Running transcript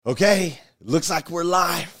Okay, it looks like we're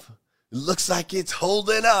live. It looks like it's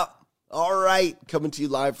holding up. All right, coming to you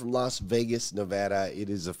live from Las Vegas, Nevada. It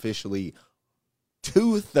is officially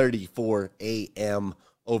 2:34 a.m.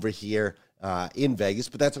 over here in Vegas,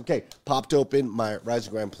 but that's okay. Popped open my Rise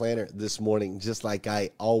and Grind planner this morning, just like I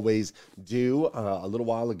always do a little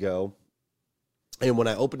while ago. And when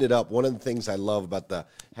I opened it up, one of the things I love about the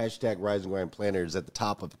hashtag Rise and Grind planner is at the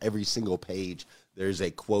top of every single page, there's a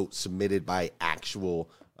quote submitted by actual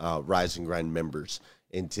Rise and Grind members.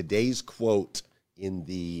 And today's quote in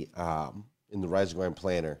the Rise and Grind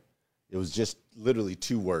planner, it was just literally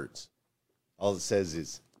 2 words. All it says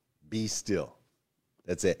is, be still.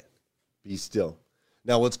 That's it. Be still.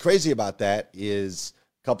 Now, what's crazy about that is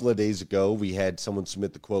a couple of days ago, we had someone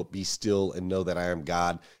submit the quote, be still and know that I am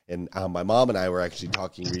God. And my mom and I were actually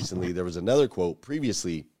talking recently. There was another quote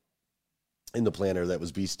previously in the planner that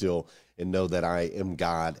was be still and know that I am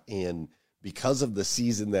God. And because of the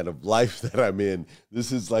season of life that I'm in,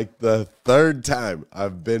 this is like the 3rd time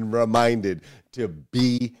I've been reminded to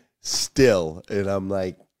be still. And I'm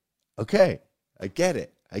like, okay, I get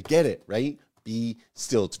it, right? Be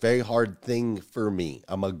still. It's a very hard thing for me.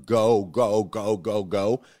 I'm a go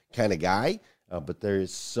kind of guy, but there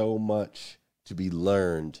is so much to be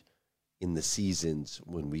learned in the seasons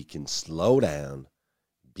when we can slow down,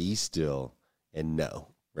 be still, and know,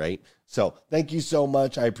 right? So thank you so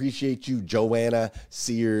much. I appreciate you, Joanna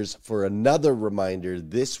Sears, for another reminder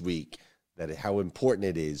this week that how important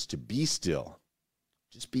it is to be still.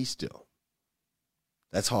 Just be still.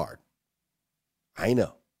 That's hard. I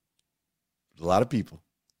know. There's a lot of people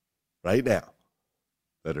right now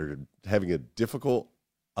that are having a difficult,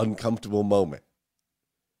 uncomfortable moment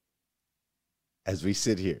as we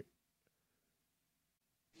sit here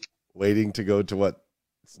waiting to go to what's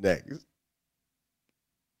next.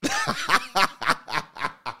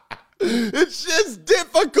 It's just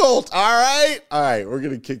difficult. All right, we're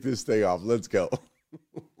gonna kick this thing off. Let's go.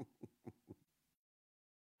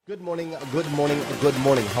 Good morning. How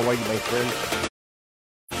are you, my friend?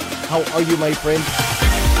 How are you, my friend?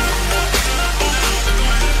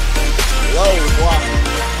 Hello, wow.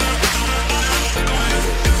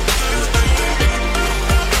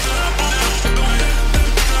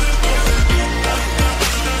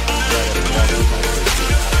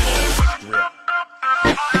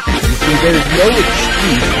 There is no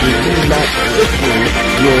excuse for you not lifting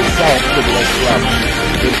yourself to the next level.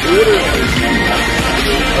 In order for you to have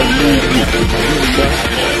a new you must have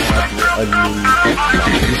a new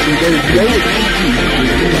you see, there is no excuse for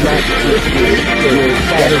you not lifting yourself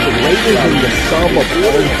that is greater than the sum of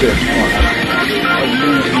all of this a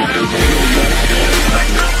new you.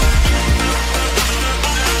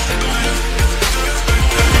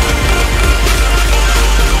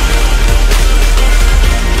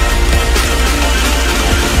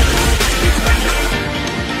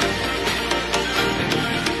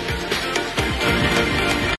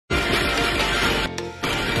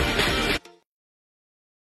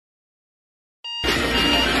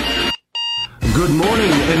 Good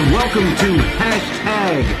morning and welcome to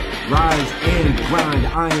hashtag Rise and Grind.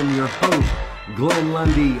 I am your host, Glenn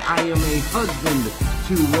Lundy. I am a husband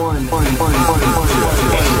to one. It is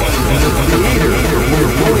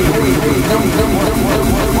 5:30 a.m.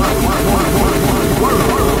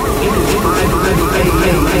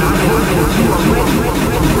 and I am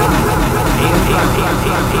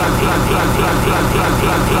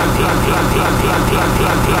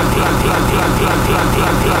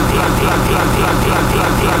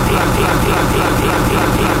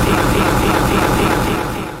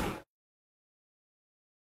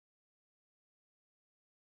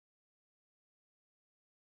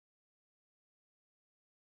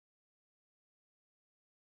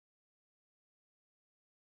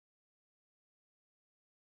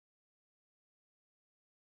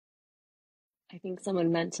I think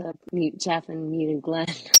someone meant to mute Jeff and muted Glenn.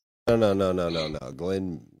 No.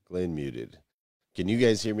 Glenn muted. Can you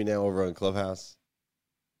guys hear me now over on Clubhouse?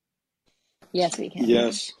 Yes, we can.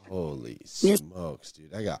 Yes. Holy smokes,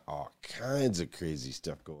 dude. I got all kinds of crazy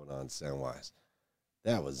stuff going on sound-wise.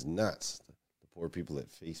 That was nuts. The poor people at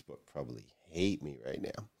Facebook probably hate me right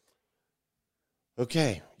now.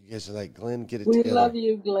 Okay. You guys are like, Glenn, get it together. We love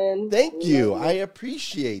you, Glenn. Thank you. I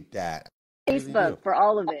appreciate that. Facebook for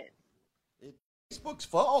all of it. Facebook's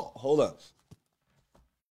fault. Hold on. Instagram,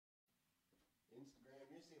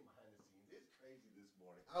 you're seeing behind the scenes. It's crazy this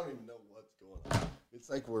morning. I don't even know what's going on. It's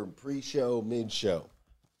like we're in pre-show, mid-show.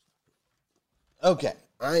 Okay,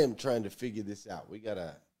 I am trying to figure this out. We got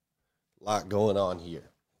a lot going on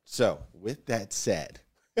here. So, with that said,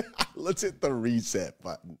 let's hit the reset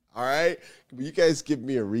button. All right? Will you guys give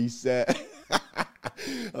me a reset?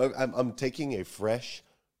 I'm taking a fresh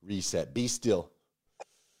reset. Be still.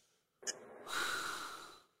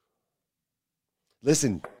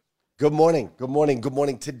 Listen, good morning. Good morning. Good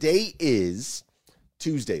morning. Today is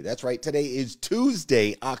Tuesday. That's right. Today is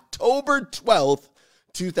Tuesday, October 12th,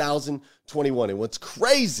 2021. And what's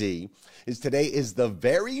crazy is today is the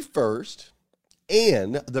very first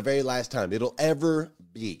and the very last time it'll ever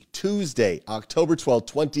be Tuesday, October 12th,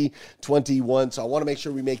 2021. So I want to make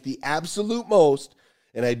sure we make the absolute most,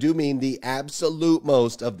 and I do mean the absolute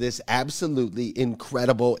most of this absolutely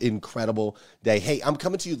incredible, incredible day. Hey, I'm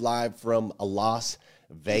coming to you live from Las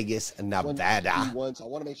Vegas, Nevada. So I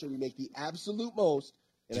want to make sure we make the absolute most.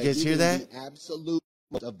 And did you guys hear that? The absolute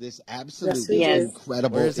most of this absolutely Yes.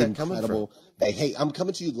 incredible, Where is that incredible day. Hey, I'm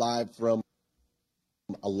coming to you live from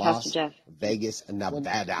Las Vegas,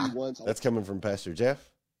 Nevada. That's coming from Pastor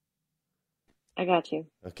Jeff. I got you.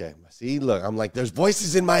 Okay. See, look, I'm like, there's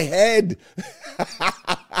voices in my head.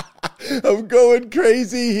 I'm going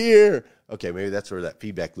crazy here. Okay, maybe that's where that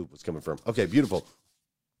feedback loop was coming from. Okay, beautiful.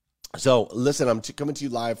 So, listen, I'm coming to you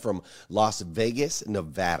live from Las Vegas,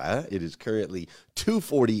 Nevada. It is currently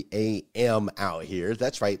 2:40 a.m. out here.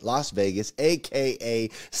 That's right, Las Vegas, a.k.a.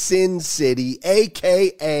 Sin City,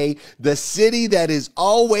 a.k.a. the city that is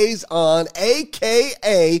always on,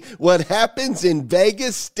 a.k.a. what happens in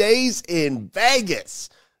Vegas stays in Vegas,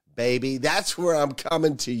 baby. That's where I'm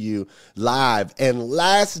coming to you live. And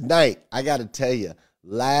last night, I got to tell you,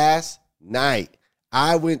 last night,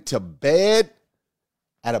 I went to bed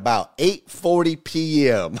at about 8:40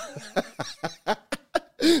 p.m.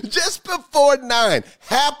 just before 9.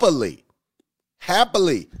 Happily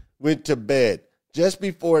went to bed just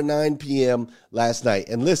before 9 p.m. last night.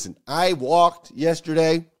 And listen, I walked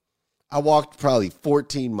yesterday. I walked probably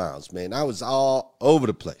 14 miles, man. I was all over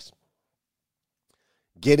the place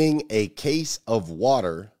getting a case of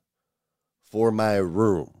water for my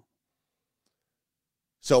room.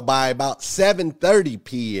 So by about 7:30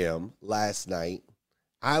 p.m. last night,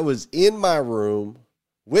 I was in my room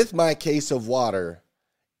with my case of water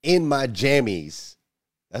in my jammies.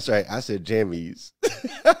 That's right, I said jammies.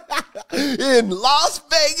 In Las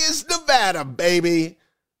Vegas, Nevada, baby.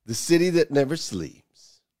 The city that never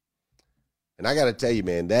sleeps. And I got to tell you,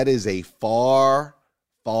 man, that is a far,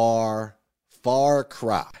 far, far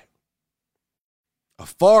cry. A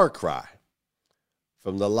far cry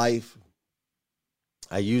from the life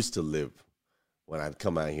I used to live when I'd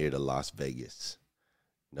come out here to Las Vegas,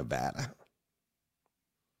 Nevada.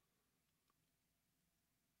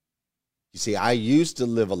 You see, I used to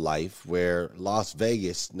live a life where Las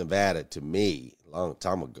Vegas, Nevada, to me, a long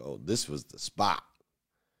time ago, this was the spot.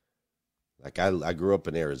 Like, I grew up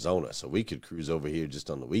in Arizona, so we could cruise over here just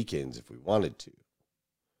on the weekends if we wanted to.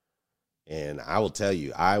 And I will tell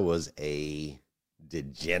you, I was a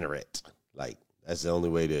degenerate. Like, that's the only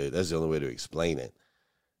way to explain it.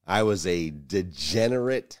 I was a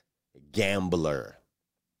degenerate gambler.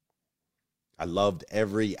 I loved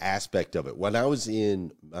every aspect of it. When I was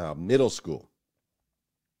in middle school,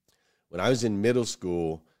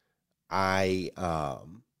 I got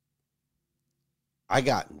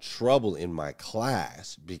in trouble in my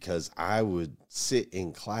class because I would sit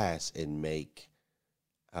in class and make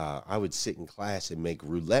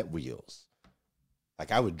roulette wheels.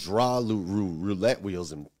 Like, I would draw roulette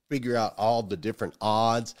wheels and figure out all the different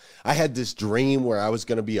odds. I had this dream where I was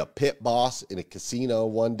going to be a pit boss in a casino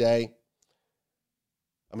one day.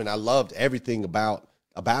 I mean, I loved everything about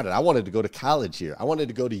it. I wanted to go to college here. I wanted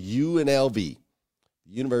to go to UNLV,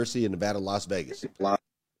 University of Nevada, Las Vegas. I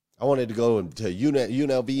wanted to go to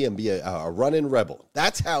UNLV and be a running rebel.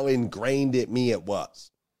 That's how ingrained in me it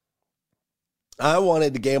was. I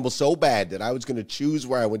wanted to gamble so bad that I was going to choose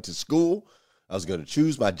where I went to school. I was going to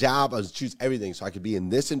choose my job. I was going to choose everything so I could be in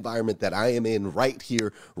this environment that I am in right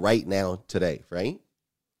here, right now, today, right?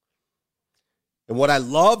 And what I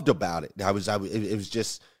loved about it,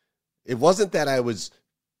 it wasn't that I was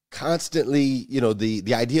constantly,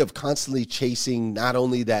 the idea of constantly chasing not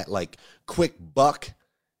only that like quick buck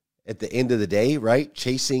at the end of the day, right?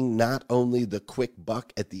 Chasing not only the quick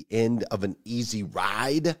buck at the end of an easy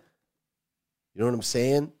ride, you know what I'm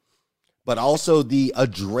saying? But also the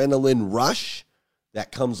adrenaline rush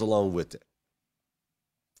that comes along with it.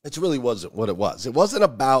 It really wasn't what it was. It wasn't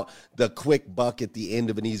about the quick buck at the end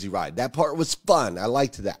of an easy ride. That part was fun. I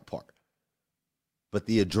liked that part. But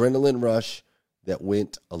the adrenaline rush that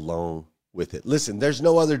went along with it. Listen, there's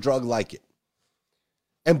no other drug like it.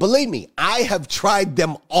 And believe me, I have tried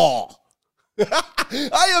them all.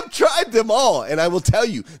 I have tried them all. And I will tell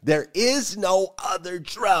you, there is no other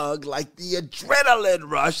drug like the adrenaline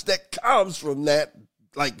rush that comes from that,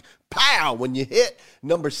 like, pow, when you hit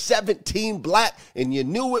number 17 black and you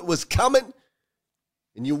knew it was coming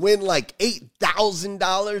and you win like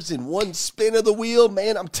 $8,000 in one spin of the wheel,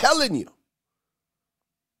 man, I'm telling you.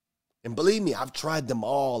 And believe me, I've tried them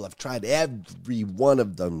all. I've tried every one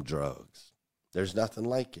of them drugs. There's nothing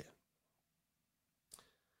like it.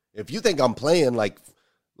 If you think I'm playing like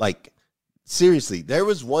seriously, there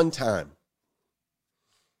was one time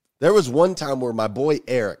where my boy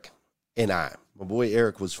Eric and my boy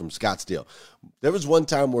Eric was from Scottsdale. There was one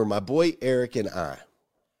time where my boy Eric and I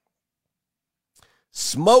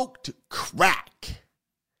smoked crack,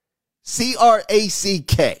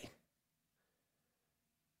 C-R-A-C-K.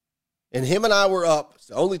 And him and I were up. It's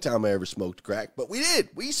the only time I ever smoked crack, but we did.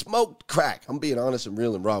 We smoked crack. I'm being honest and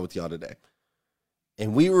real and raw with y'all today.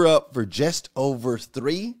 And we were up for just over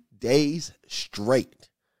 3 days straight.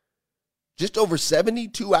 Just over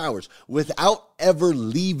 72 hours without ever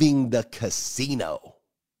leaving the casino.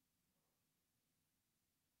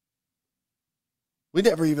 We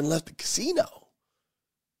never even left the casino.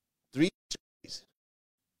 3 days.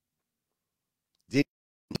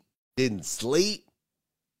 Didn't sleep.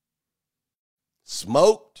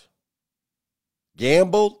 Smoked.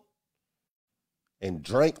 Gambled. And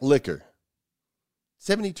drank liquor.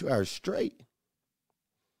 72 hours straight.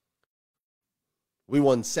 We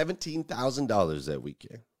won $17,000 that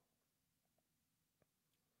weekend.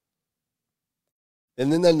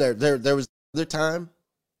 And then there was another time.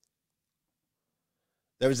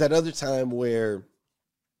 There was that other time where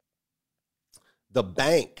the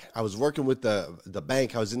bank, I was working with the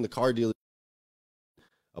bank. I was in the car dealer.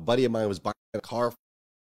 A buddy of mine was buying a car,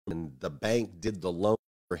 and the bank did the loan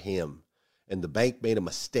for him. And the bank made a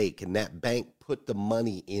mistake, and that bank put the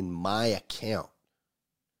money in my account.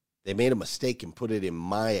 They made a mistake and put it in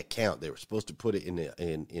my account. They were supposed to put it in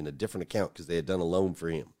a different account because they had done a loan for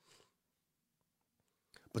him.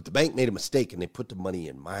 But the bank made a mistake, and they put the money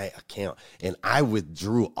in my account, and I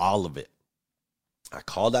withdrew all of it. I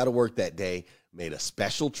called out of work that day, made a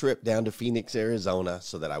special trip down to Phoenix, Arizona,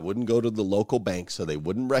 so that I wouldn't go to the local bank so they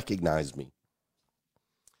wouldn't recognize me.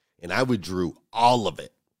 And I withdrew all of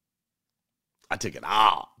it. I took it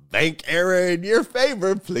all. Bank error in your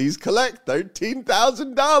favor. Please collect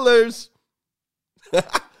 $13,000. I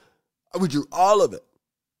withdrew all of it.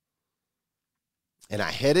 And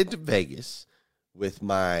I headed to Vegas with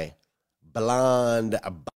my blonde,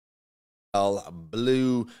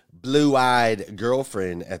 blue-eyed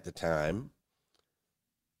girlfriend at the time,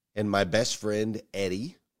 and my best friend,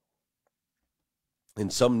 Eddie,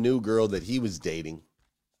 and some new girl that he was dating.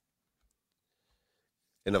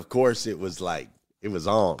 And, of course, it was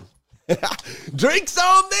on. Drinks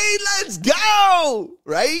on me, let's go,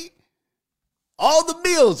 right? All the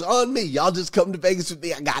meals on me. Y'all just come to Vegas with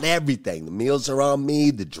me. I got everything. The meals are on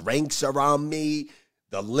me. The drinks are on me.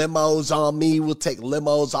 The limos on me. We'll take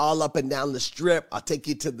limos all up and down the strip. I'll take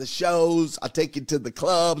you to the shows. I'll take you to the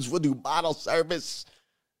clubs. We'll do bottle service.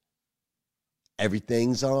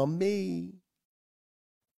 Everything's on me.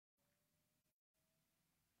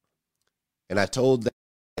 And I told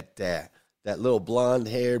that little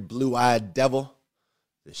blonde-haired, blue-eyed devil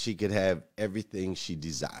that she could have everything she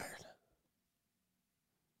desired.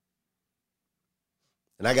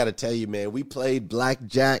 And I got to tell you, man, we played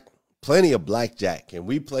blackjack, plenty of blackjack, and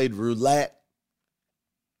we played roulette.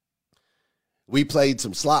 We played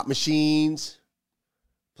some slot machines,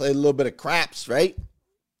 played a little bit of craps, right?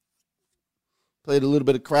 Played a little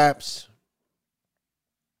bit of craps,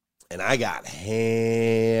 and I got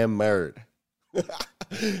hammered.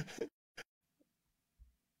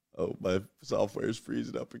 Oh, my software is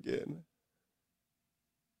freezing up again.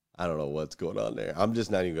 I don't know what's going on there. I'm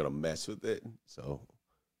just not even going to mess with it. So,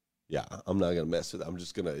 yeah, I'm not going to mess with it.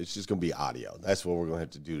 It's just going to be audio. That's what we're going to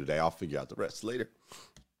have to do today. I'll figure out the rest later.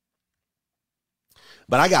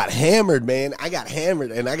 But I got hammered, man. I got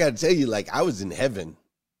hammered, and I got to tell you, I was in heaven.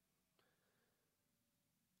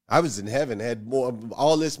 I was in heaven, had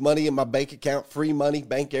all this money in my bank account, free money,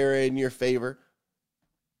 bank error in your favor.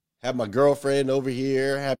 Had my girlfriend over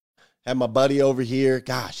here, had my buddy over here.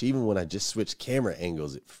 Gosh, even when I just switch camera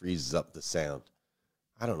angles, it freezes up the sound.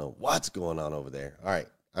 I don't know what's going on over there. All right,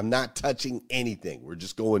 I'm not touching anything. We're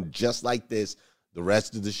just going just like this the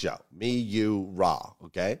rest of the show. Me, you, raw,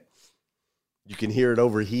 okay? You can hear it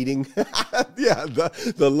overheating. Yeah,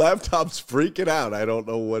 the laptop's freaking out. I don't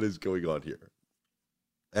know what is going on here.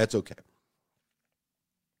 That's okay.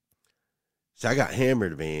 So I got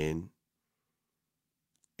hammered, man.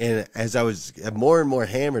 And as I was more and more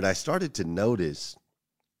hammered, I started to notice,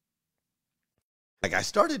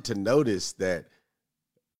 that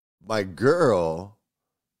my girl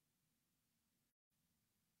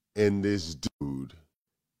and this dude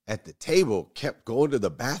at the table kept going to the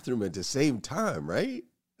bathroom at the same time, right?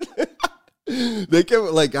 They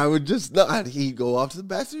kept, like, I would just not. He'd go off to the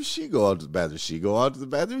bathroom, she'd go off to the bathroom, she'd go off to the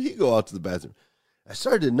bathroom, he'd go off to the bathroom. I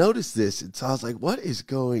started to notice this, and so I was like, what is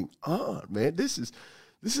going on, man? This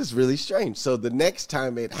is really strange. So the next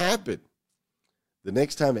time it happened,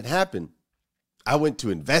 I went to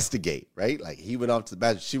investigate, right? Like, he went off to the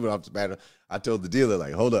bathroom, she went off to the bathroom. I told the dealer,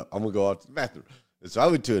 like, hold up, I'm going to go off to the bathroom. And so I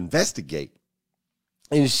went to investigate.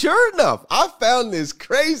 And sure enough, I found this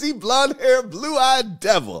crazy blonde-haired, blue-eyed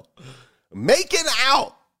devil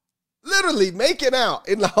literally making out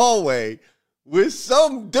in the hallway with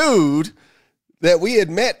some dude that we had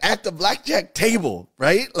met at the blackjack table,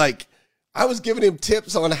 right? Like, I was giving him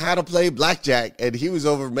tips on how to play blackjack, and he was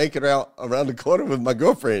over making out around the corner with my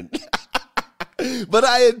girlfriend. But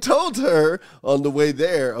I had told her on the way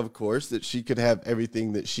there, of course, that she could have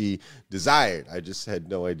everything that she desired. I just had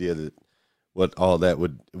no idea that what all that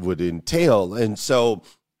would entail. And so,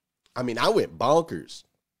 I mean, I went bonkers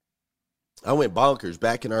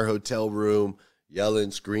back in our hotel room,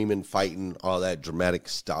 yelling, screaming, fighting, all that dramatic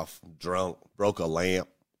stuff, drunk, broke a lamp,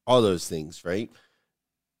 all those things, right?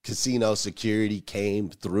 Casino security came,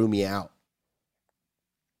 threw me out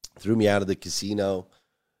of the casino.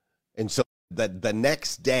 And so the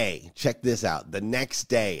next day, check this out, the next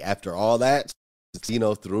day after all that, the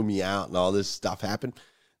casino threw me out and all this stuff happened,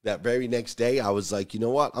 that very next day, I was like, you know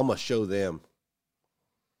what? I'm going to show them.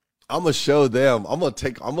 I'm going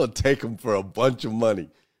to take them for a bunch of money.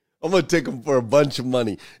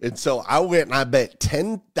 And so I went and I bet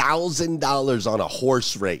 $10,000 on a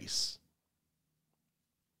horse race.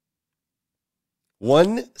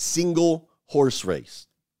 One single horse race.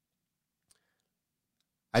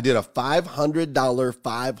 I did a $500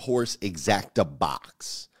 5-horse exacta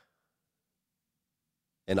box.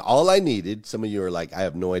 And all I needed, some of you are like, I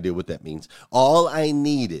have no idea what that means. All I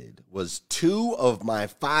needed was 2 of my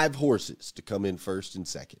 5 horses to come in first and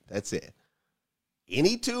second. That's it.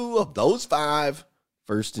 Any 2 of those 5,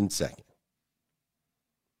 first and second.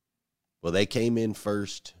 Well, they came in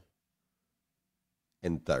first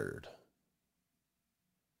and third,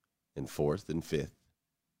 and fourth and fifth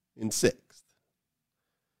and sixth.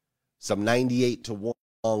 Some 98 to 1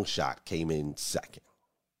 long shot came in second.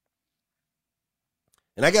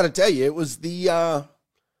 And I got to tell you, it was the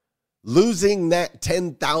losing that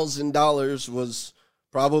 $10,000 was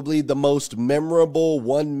probably the most memorable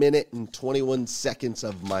 1 minute and 21 seconds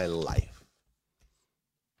of my life.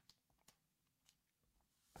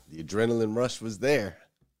 The adrenaline rush was there.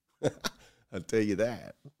 I'll tell you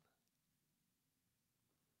that.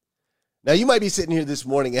 Now, you might be sitting here this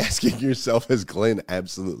morning asking yourself, has Glenn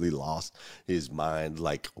absolutely lost his mind?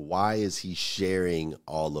 Like, why is he sharing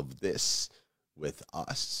all of this with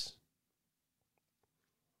us?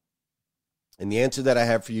 And the answer that I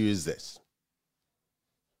have for you is this.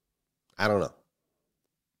 I don't know.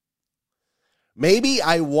 Maybe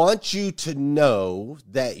I want you to know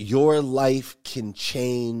that your life can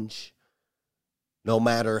change no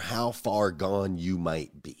matter how far gone you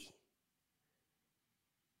might be.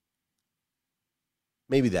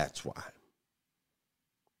 Maybe that's why.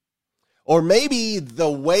 Or maybe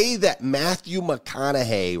the way that Matthew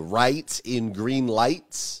McConaughey writes in Green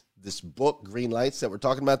Lights, this book, Green Lights, that we're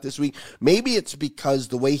talking about this week, maybe it's because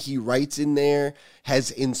the way he writes in there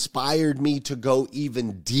has inspired me to go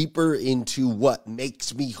even deeper into what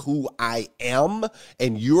makes me who I am,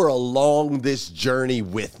 and you're along this journey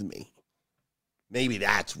with me. Maybe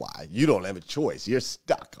that's why. You don't have a choice. You're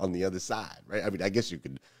stuck on the other side, right? I mean, I guess you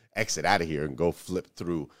could exit out of here and go flip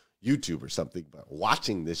through YouTube or something, but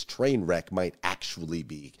watching this train wreck might actually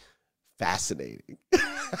be fascinating.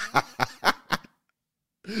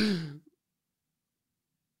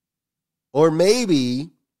 Or maybe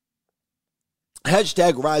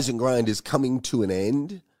hashtag Rise and Grind is coming to an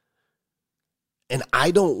end, and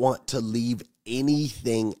I don't want to leave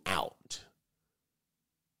anything out.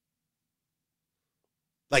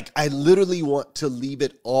 Like, I literally want to leave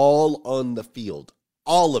it all on the field.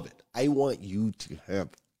 All of it. I want you to have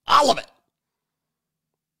all of it.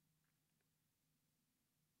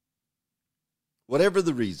 Whatever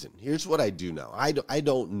the reason, here's what I do know. I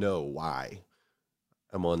don't know why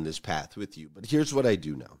I'm on this path with you, but here's what I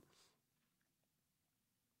do know.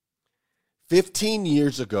 15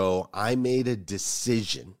 years ago, I made a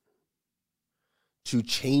decision to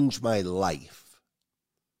change my life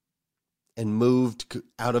and moved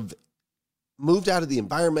out of the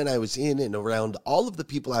environment I was in and around all of the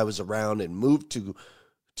people I was around and moved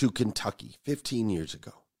to Kentucky 15 years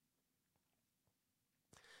ago.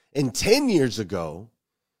 And 10 years ago,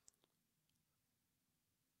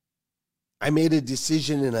 I made a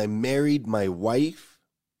decision and I married my wife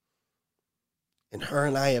And her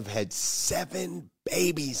and I have had 7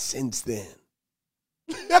 babies since then.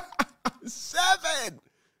 7!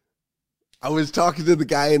 I was talking to the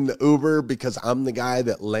guy in the Uber because I'm the guy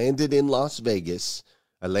that landed in Las Vegas.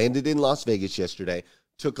 I landed in Las Vegas yesterday,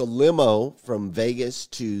 took a limo from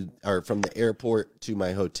from the airport to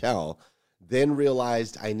my hotel, then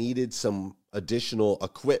realized I needed some additional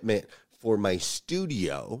equipment for my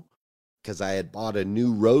studio because I had bought a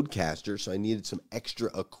new Rodecaster, so I needed some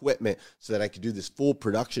extra equipment so that I could do this full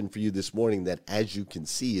production for you this morning that, as you can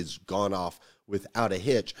see, is gone off without a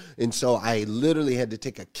hitch. And so I literally had to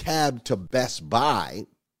take a cab to Best Buy.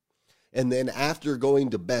 And then after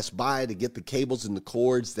going to Best Buy to get the cables and the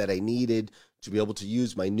cords that I needed to be able to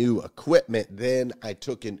use my new equipment, then I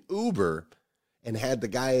took an Uber and had the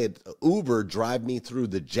guy at Uber drive me through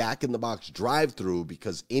the Jack in the Box drive-through,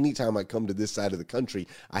 because anytime I come to this side of the country,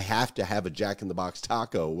 I have to have a Jack in the Box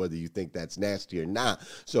taco, whether you think that's nasty or not.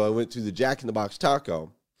 So I went to the Jack in the Box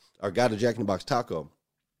taco, or got a Jack in the Box taco.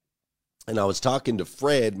 And I was talking to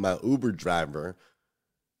Fred, my Uber driver,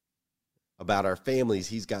 about our families.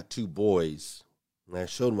 He's got 2 boys. And I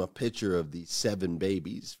showed him a picture of these 7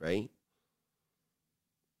 babies, right?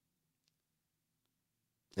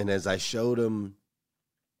 And as I showed him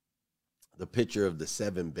the picture of the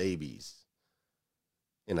 7 babies,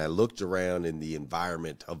 and I looked around in the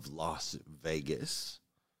environment of Las Vegas,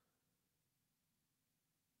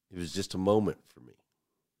 it was just a moment for me.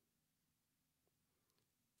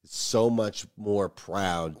 So much more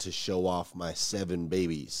proud to show off my 7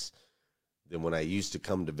 babies than when I used to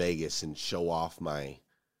come to Vegas and show off my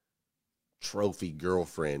trophy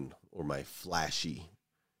girlfriend or my flashy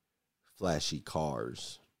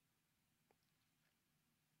cars.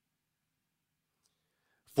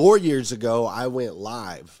 4 years ago, I went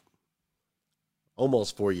live.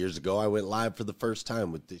 Almost 4 years ago, I went live for the first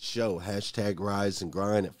time with this show, hashtag Rise and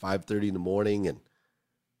Grind, at 5:30 in the morning. And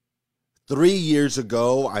 3 years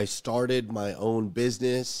ago, I started my own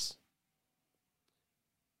business.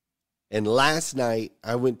 And last night,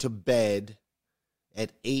 I went to bed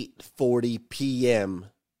at 8:40 p.m.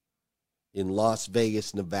 in Las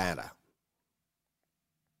Vegas, Nevada.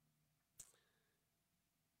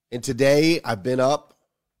 And today, I've been up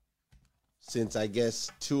since, I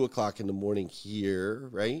guess, 2 o'clock in the morning here,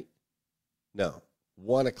 right? No,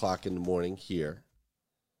 1 o'clock in the morning here.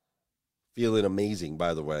 Feeling amazing,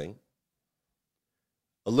 by the way.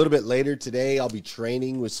 A little bit later today, I'll be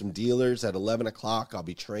training with some dealers at 11 o'clock. I'll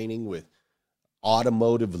be training with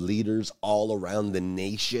automotive leaders all around the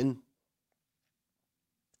nation.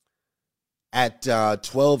 At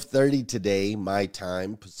 12:30 today, my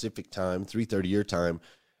time, Pacific time, 3:30 your time,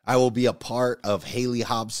 I will be a part of Haley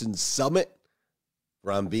Hobson's Summit,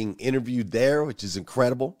 where I'm being interviewed there, which is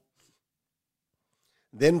incredible.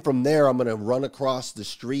 Then from there, I'm going to run across the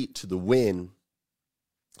street to the Wynn,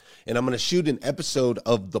 and I'm going to shoot an episode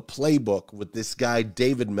of The Playbook with this guy,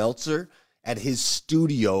 David Meltzer, at his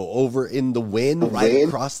studio over in the Wynn, right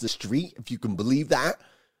across the street, if you can believe that.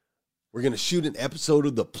 We're going to shoot an episode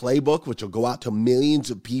of The Playbook, which will go out to millions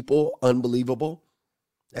of people. Unbelievable.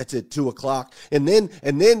 That's at 2 o'clock. And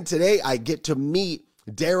then today I get to meet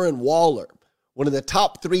Darren Waller, one of the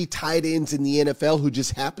top 3 tight ends in the NFL, who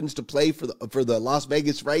just happens to play for the Las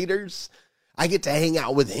Vegas Raiders. I get to hang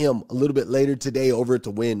out with him a little bit later today over at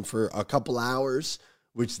the Wynn for a couple hours,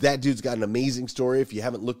 which that dude's got an amazing story. If you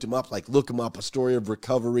haven't looked him up, look him up, a story of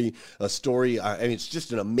recovery, a story. It's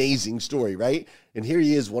just an amazing story, right? And here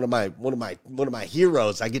he is, one of my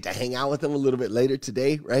heroes. I get to hang out with him a little bit later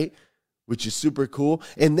today, right? Which is super cool.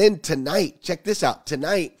 And then tonight, check this out.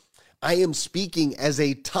 Tonight, I am speaking as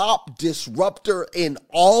a top disruptor in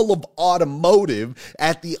all of automotive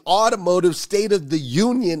at the Automotive State of the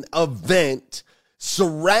Union event,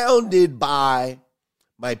 surrounded by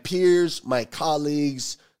my peers, my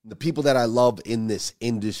colleagues, the people that I love in this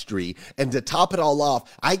industry. And to top it all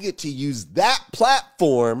off, I get to use that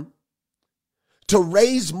platform to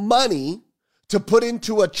raise money to put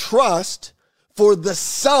into a trust for the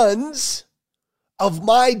sons of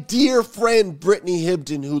my dear friend Brittany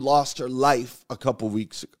Hibden, who lost her life a couple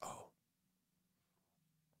weeks ago.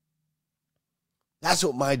 That's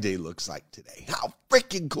what my day looks like today. How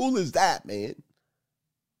freaking cool is that, man?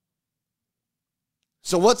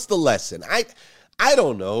 So what's the lesson? I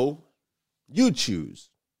don't know. You choose.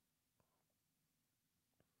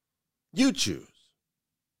 You choose.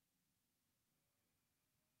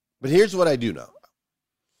 But here's what I do know.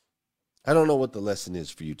 I don't know what the lesson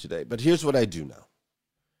is for you today, but here's what I do know.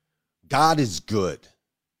 God is good.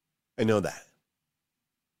 I know that.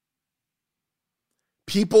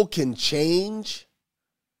 People can change.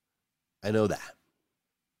 I know that.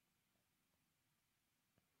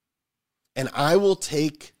 And I will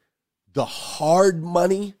take the hard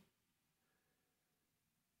money,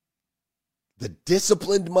 the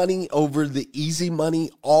disciplined money over the easy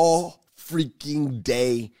money all freaking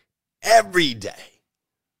day, every day.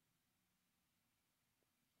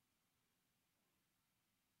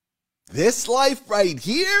 This life right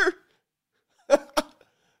here,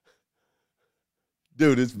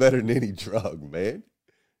 dude, it's better than any drug, man.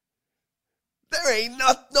 There ain't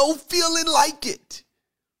no feeling like it.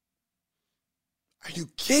 Are you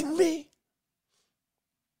kidding me?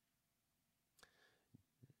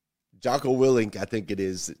 Jocko Willink, I think it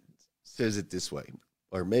is, says it this way.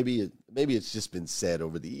 Or maybe it's just been said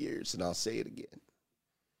over the years, and I'll say it again.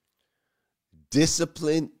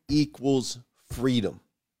 Discipline equals freedom.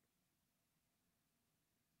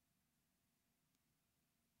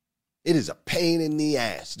 It is a pain in the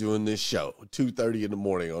ass doing this show, 2:30 in the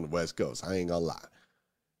morning on the West Coast. I ain't gonna lie.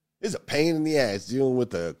 It's a pain in the ass dealing with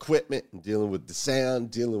the equipment, and dealing with the sound,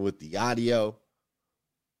 dealing with the audio.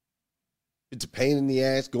 It's a pain in the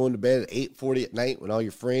ass going to bed at 8:40 at night when all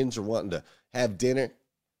your friends are wanting to have dinner,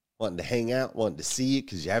 wanting to hang out, wanting to see you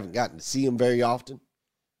because you haven't gotten to see them very often.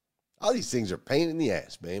 All these things are a pain in the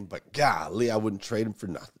ass, man. But golly, I wouldn't trade them for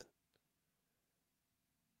nothing.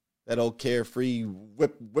 That old carefree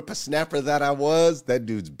whippersnapper that I was, that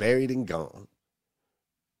dude's buried and gone.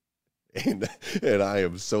 And I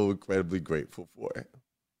am so incredibly grateful for it.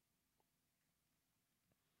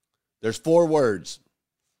 There's 4 words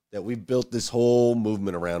that we've built this whole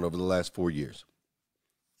movement around over the last 4 years.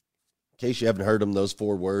 In case you haven't heard them, those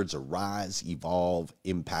 4 words are rise, evolve,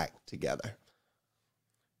 impact together.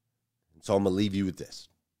 So I'm going to leave you with this.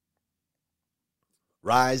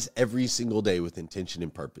 Rise every single day with intention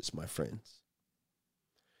and purpose, my friends.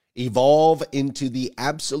 Evolve into the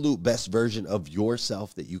absolute best version of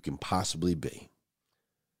yourself that you can possibly be.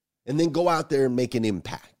 And then go out there and make an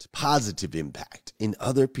impact, positive impact in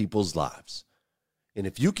other people's lives. And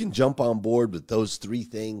if you can jump on board with those 3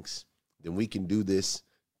 things, then we can do this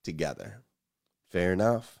together. Fair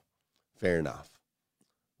enough? Fair enough.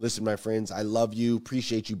 Listen, my friends, I love you.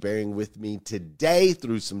 Appreciate you bearing with me today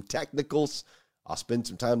through some technicals. I'll spend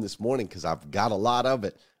some time this morning because I've got a lot of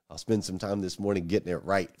it. I'll spend some time this morning getting it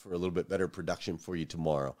right for a little bit better production for you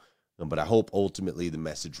tomorrow. But I hope ultimately the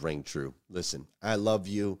message rang true. Listen, I love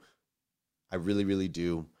you. I really, really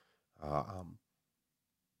do. And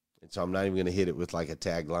so I'm not even going to hit it with like a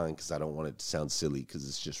tagline because I don't want it to sound silly because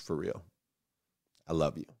it's just for real. I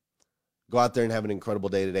love you. Go out there and have an incredible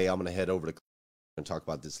day today. I'm going to head over to and talk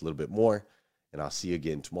about this a little bit more. And I'll see you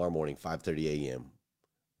again tomorrow morning, 5:30 a.m.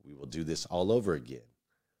 We will do this all over again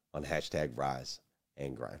on hashtag Rise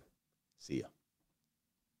and Grind. See ya.